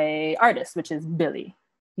my artist, which is Billy.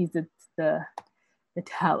 He's the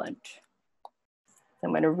talent. So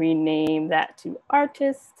I'm going to rename that to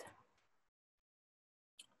artist.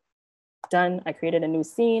 Done. I created a new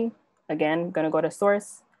scene. Again, I'm going to go to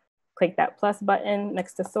source, click that plus button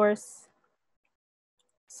next to source,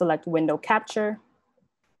 select window capture,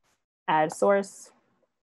 add source.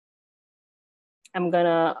 I'm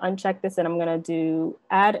gonna uncheck this and I'm gonna do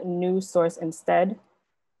add new source instead.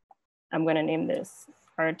 I'm gonna name this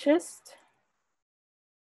artist,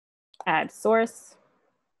 add source.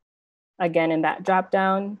 Again, in that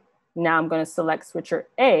dropdown, now I'm gonna select switcher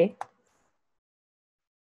A,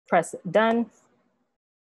 press done,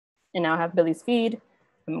 and now I have Billy's feed.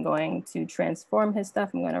 I'm going to transform his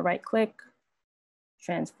stuff. I'm gonna right click,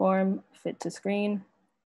 transform, fit to screen.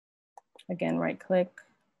 Again, right click,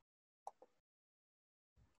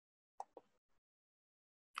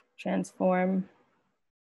 transform,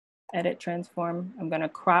 edit transform. I'm gonna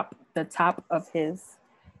crop the top of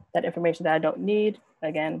that information that I don't need.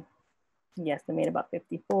 Again, he estimated about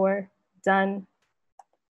 54, done.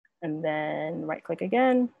 And then right click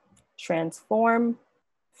again, transform,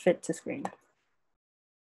 fit to screen.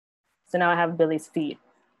 So now I have Billy's feed.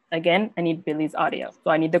 Again, I need Billy's audio.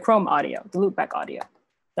 So I need the Chrome audio, the loopback audio.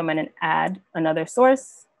 So I'm gonna add another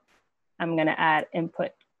source. I'm gonna add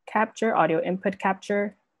input capture, audio input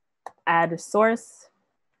capture, add source.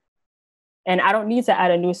 And I don't need to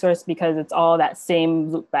add a new source because it's all that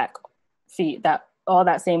same loopback feed, all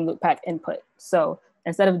that same loopback input. So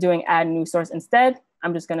instead of doing add new source instead,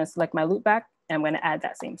 I'm just gonna select my loopback and I'm gonna add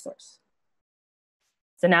that same source.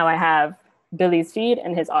 So now I have Billy's feed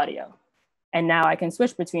and his audio. And now I can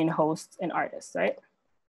switch between host and artist, right?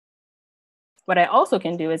 What I also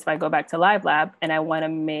can do is if I go back to LiveLab and I wanna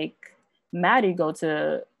make Maddie go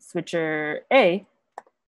to switcher A,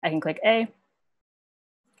 I can click A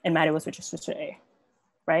and Maddie will switch to switcher A,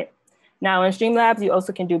 right? Now in Streamlabs, you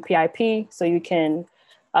also can do PIP. So you can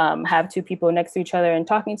have two people next to each other and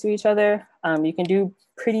talking to each other. You can do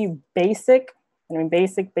pretty basic,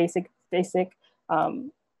 basic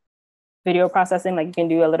video processing. Like you can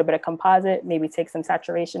do a little bit of composite, maybe take some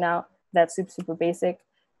saturation out. That's super, super basic.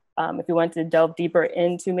 If you want to delve deeper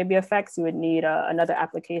into maybe effects, you would need another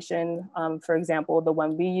application. For example, the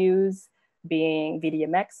one we use being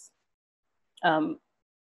VDMX.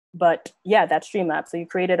 But yeah, that's Streamlabs. So you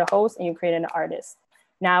created a host and you created an artist.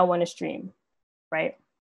 Now I want to stream, right?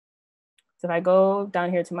 So if I go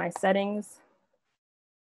down here to my settings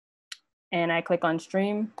and I click on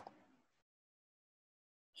stream,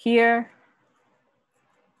 here,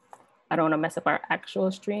 I don't want to mess up our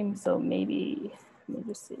actual stream. So maybe, let me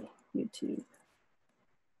just see, YouTube.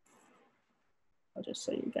 I'll just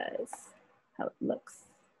show you guys how it looks.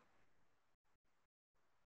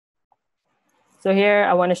 So here,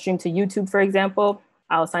 I want to stream to YouTube, for example.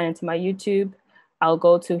 I'll sign into my YouTube. I'll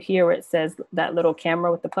go to here where it says that little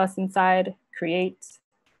camera with the plus inside, create.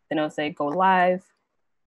 Then it'll say go live.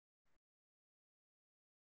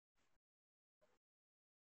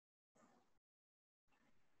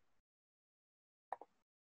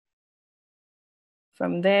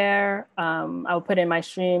 From there, I'll put in my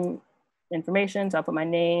stream information. So I'll put my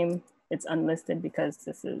name. It's unlisted because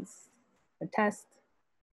this is a test.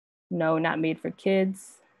 No, not made for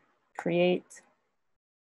kids. Create.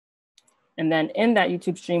 And then in that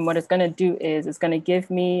YouTube stream, what it's gonna do is it's gonna give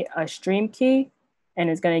me a stream key and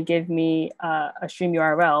it's gonna give me a stream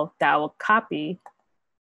URL that I will copy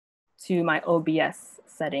to my OBS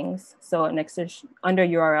settings. So next to under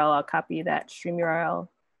URL, I'll copy that stream URL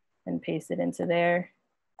and paste it into there.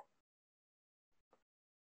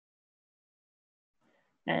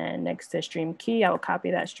 And next to stream key, I will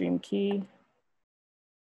copy that stream key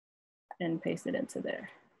and paste it into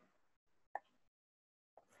there.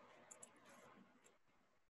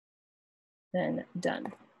 Then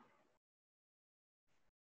done.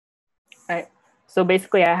 All right. So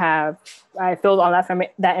basically I filled all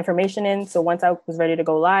that information in. So once I was ready to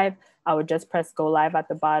go live, I would just press go live at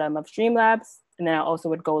the bottom of Streamlabs. And then I also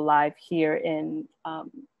would go live here in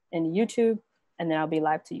YouTube, and then I'll be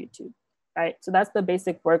live to YouTube. All right. So that's the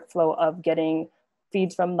basic workflow of getting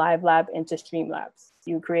feeds from LiveLab into Streamlabs.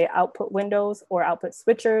 You create output windows or output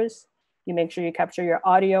switchers. You make sure you capture your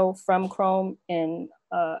audio from Chrome in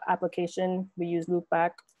application. We use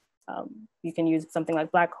Loopback. You can use something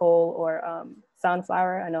like Black Hole or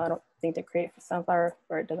Soundflower. I know I don't think they create for Soundflower,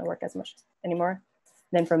 or it doesn't work as much anymore.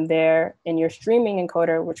 Then from there, in your streaming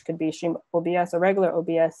encoder, which could be Stream OBS or regular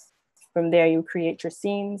OBS, from there you create your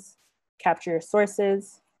scenes, capture your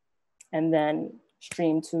sources, and then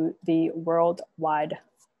stream to the World Wide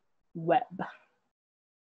Web.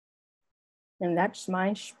 And that's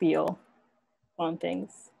my spiel on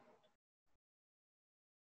things.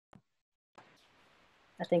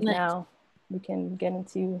 I think now we can get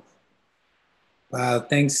into. Wow,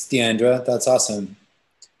 thanks, Deandra. That's awesome.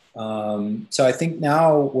 So I think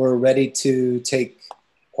now we're ready to take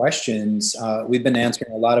questions. We've been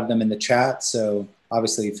answering a lot of them in the chat, so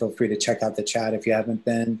obviously feel free to check out the chat if you haven't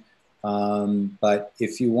been. But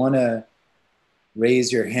if you want to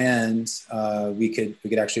raise your hand, we could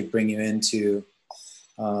actually bring you into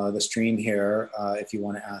the stream here if you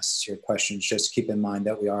want to ask your questions. Just keep in mind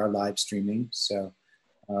that we are live streaming, so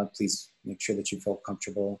please make sure that you feel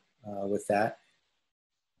comfortable with that.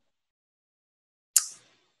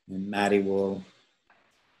 And Maddie will.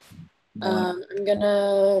 I'm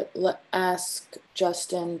gonna ask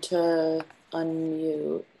Justin to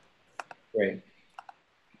unmute. Great.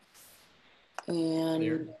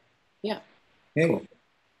 And yeah. Hey. Cool.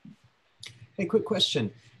 Hey, quick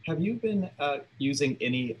question. Have you been using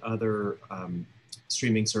any other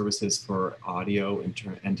streaming services for audio,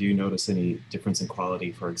 and do you notice any difference in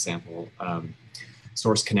quality, for example,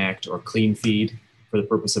 Source Connect or Clean Feed, for the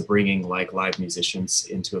purpose of bringing like live musicians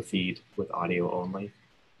into a feed with audio only?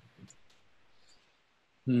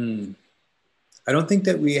 I don't think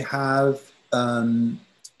that we have done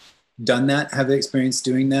that, have experience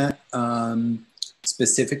doing that.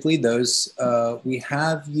 Specifically, those we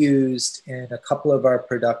have used in a couple of our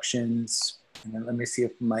productions. And let me see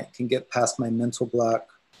if I can get past my mental block.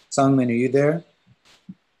 Songman, are you there?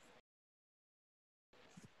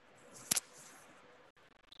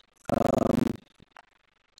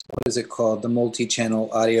 What is it called? The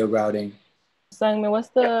multi-channel audio routing. Songman, what's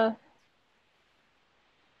the?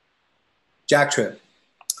 Jacktrip.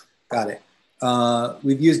 Got it.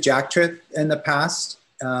 We've used Jacktrip in the past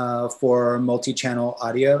for multi-channel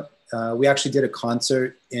audio. We actually did a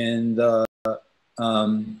concert in the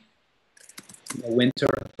winter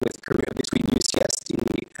with Korea between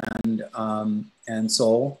UCSD and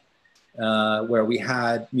Seoul, where we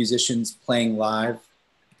had musicians playing live,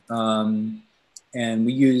 and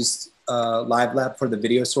we used LiveLab for the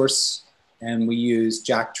video source, and we used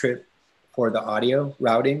Jacktrip for the audio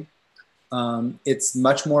routing. It's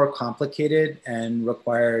much more complicated and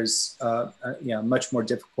requires much more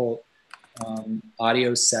difficult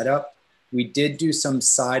audio setup. We did do some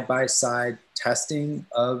side-by-side testing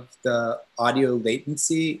of the audio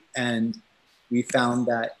latency, and we found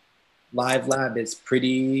that LiveLab is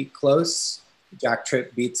pretty close.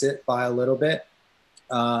 Jacktrip beats it by a little bit.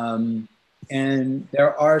 And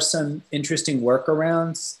there are some interesting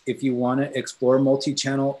workarounds if you want to explore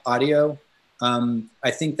multi-channel audio.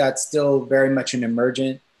 I think that's still very much an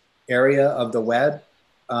emergent area of the web.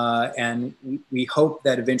 And we hope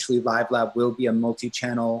that eventually LiveLab will be a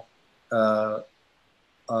multi-channel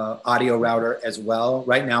audio router as well.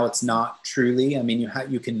 Right now, it's not truly. I mean,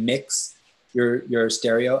 you can mix your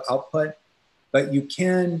stereo output, but you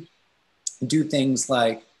can do things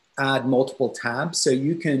like add multiple tabs. So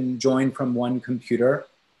you can join from one computer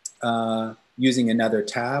using another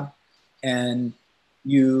tab, and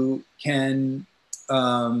you can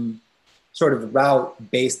sort of route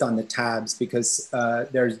based on the tabs, because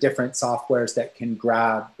there's different softwares that can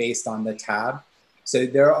grab based on the tab. So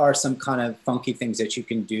there are some kind of funky things that you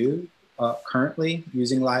can do currently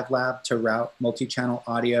using LiveLab to route multi-channel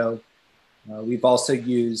audio. We've also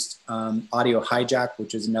used Audio Hijack,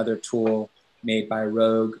 which is another tool made by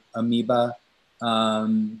Rogue Amoeba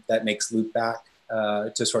that makes loopback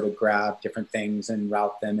to sort of grab different things and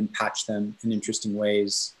route them and patch them in interesting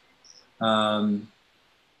ways.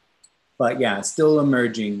 But yeah, still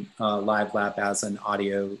emerging LiveLab as an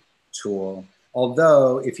audio tool.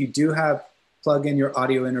 Although if you do have plug in your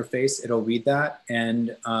audio interface, it'll read that,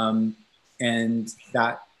 and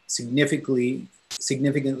that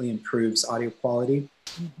significantly improves audio quality.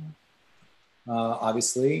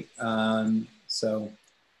 Obviously, so.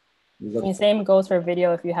 The same goes for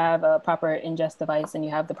video. If you have a proper ingest device and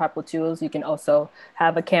you have the proper tools, you can also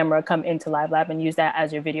have a camera come into LiveLab and use that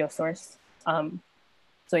as your video source.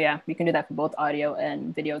 So yeah, you can do that for both audio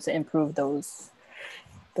and video to improve those.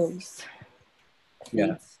 Yeah,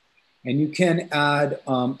 needs. and you can add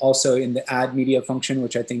also in the add media function,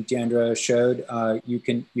 which I think Deandra showed. You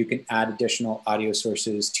can add additional audio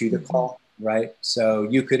sources to the call, right? So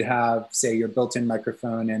you could have, say, your built-in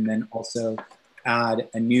microphone, and then also add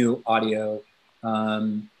a new audio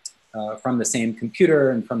from the same computer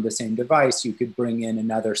and from the same device. You could bring in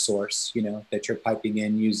another source, you know, that you're piping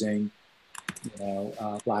in using, you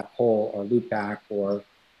know, Black Hole or Loopback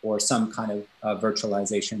or some kind of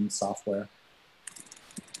virtualization software.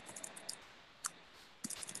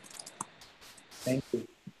 Thank you.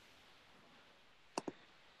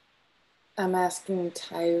 I'm asking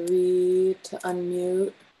Tyree to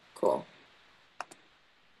unmute. Cool.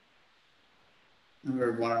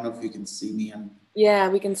 Everyone, I don't know if you can see me. Yeah,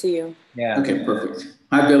 we can see you. Yeah. Okay, perfect.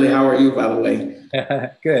 Hi, Billy. How are you, by the way?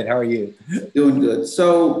 Good. How are you? Doing good.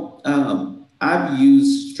 So I've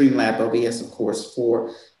used Streamlab OBS, of course,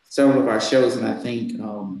 for several of our shows, and I think,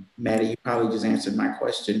 Maddie, you probably just answered my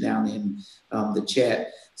question down in the chat.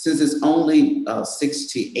 Since it's only 6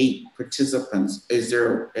 to 8 participants, is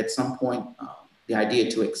there at some point the idea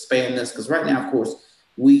to expand this? Because right now, of course,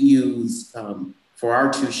 we use, for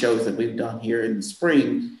our 2 shows that we've done here in the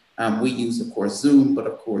spring, we use, of course, Zoom, but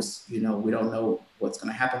of course, you know, we don't know what's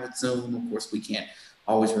going to happen with Zoom. Of course, we can't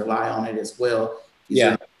always rely on it as well.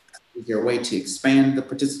 Is there a way to expand the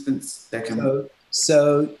participants that can?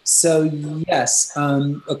 So yes,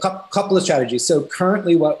 a couple of strategies. So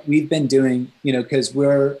currently what we've been doing, you know, because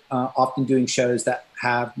we're often doing shows that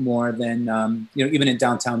have more than, you know, even in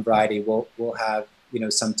Downtown Variety, we'll have, you know,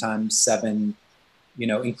 sometimes 7, you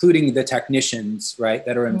know, including the technicians, right,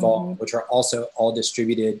 that are involved, which are also all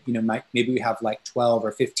distributed. You know, maybe we have like 12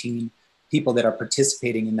 or 15 people that are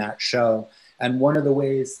participating in that show. And one of the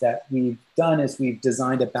ways that we've done is we've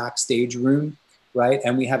designed a backstage room, right?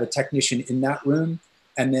 And we have a technician in that room.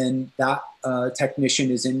 And then that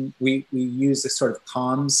technician is in, we use a sort of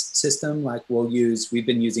comms system, like we've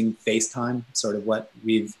been using FaceTime, sort of what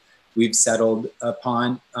we've settled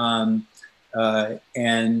upon. And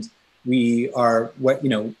we are, you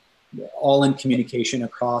know, all in communication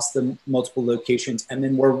across the multiple locations. And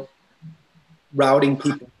then we're routing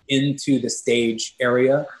people into the stage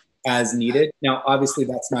area as needed. Now, obviously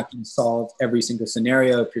that's not going to solve every single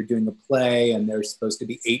scenario. If you're doing a play and there's supposed to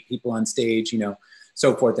be 8 people on stage, you know,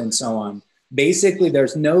 so forth and so on. Basically,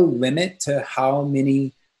 there's no limit to how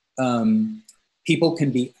many people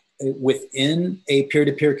can be within a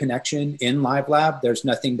peer-to-peer connection in LiveLab. There's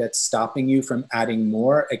nothing that's stopping you from adding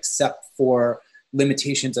more, except for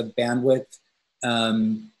limitations of bandwidth,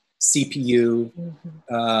 CPU,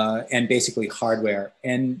 and basically hardware.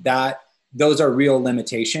 And those are real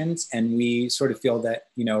limitations. And we sort of feel that,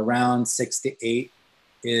 you know, around 6 to 8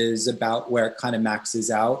 is about where it kind of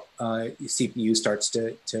maxes out. CPU starts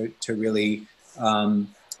to really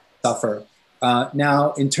suffer.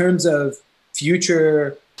 Now, in terms of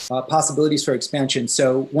future possibilities for expansion.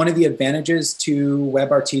 So one of the advantages to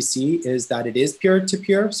WebRTC is that it is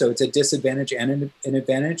peer-to-peer. So it's a disadvantage and an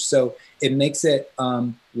advantage. So it makes it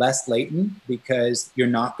less latent because you're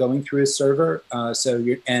not going through a server.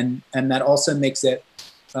 And that also makes it,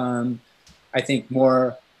 I think,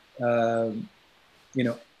 more, you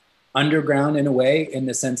know, underground in a way, in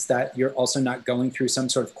the sense that you're also not going through some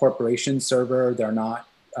sort of corporation server. They're not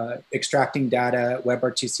extracting data.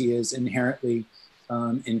 WebRTC is inherently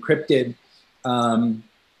encrypted,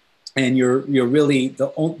 and you're really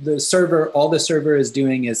the server. All the server is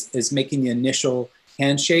doing is making the initial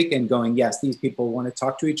handshake and going, yes, these people want to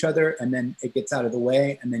talk to each other, and then it gets out of the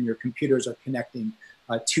way, and then your computers are connecting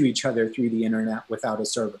to each other through the internet without a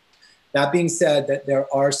server. That being said, that there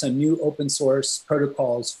are some new open source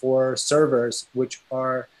protocols for servers which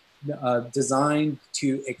are designed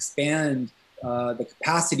to expand the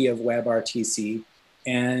capacity of WebRTC,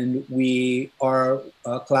 and we are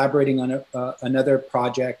collaborating on another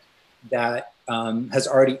project that has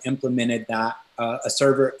already implemented that, a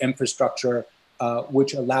server infrastructure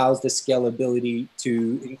which allows the scalability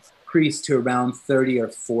to increase to around 30 or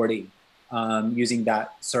 40 using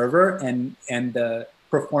that server, and the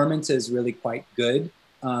performance is really quite good.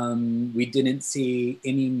 We didn't see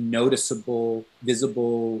any noticeable,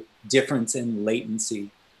 visible difference in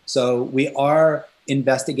latency. So we are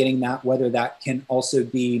investigating that, whether that can also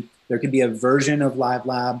be, there could be a version of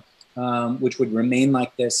LiveLab which would remain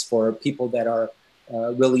like this for people that are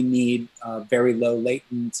really need very low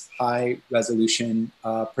latent, high resolution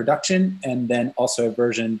production, and then also a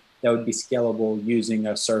version that would be scalable using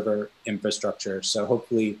a server infrastructure. So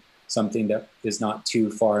hopefully something that is not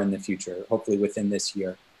too far in the future, hopefully within this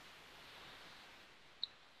year.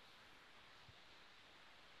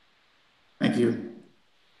 Thank you.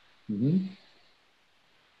 Mm-hmm.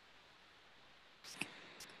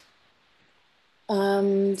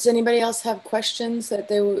 Does anybody else have questions that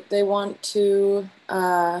they want to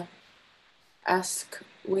ask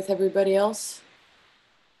with everybody else?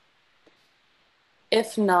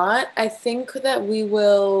 If not, I think that we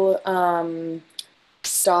will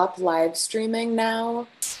stop live streaming now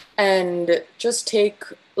and just take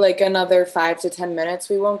like another 5 to 10 minutes.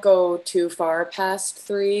 We won't go too far past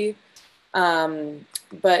 3,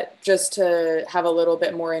 but just to have a little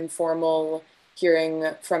bit more informal hearing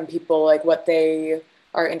from people, like what they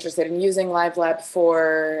are interested in using LiveLab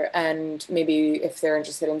for, and maybe if they're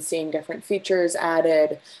interested in seeing different features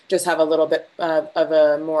added, just have a little bit of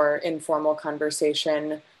a more informal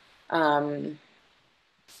conversation.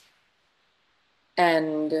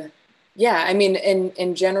 And yeah, I mean,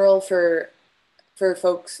 in general, for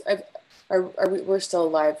folks, we're still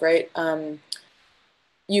live, right?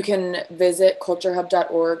 You can visit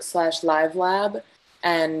culturehub.org/livelab,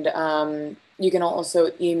 and you can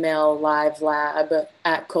also email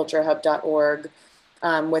livelab@culturehub.org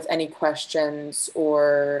with any questions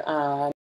or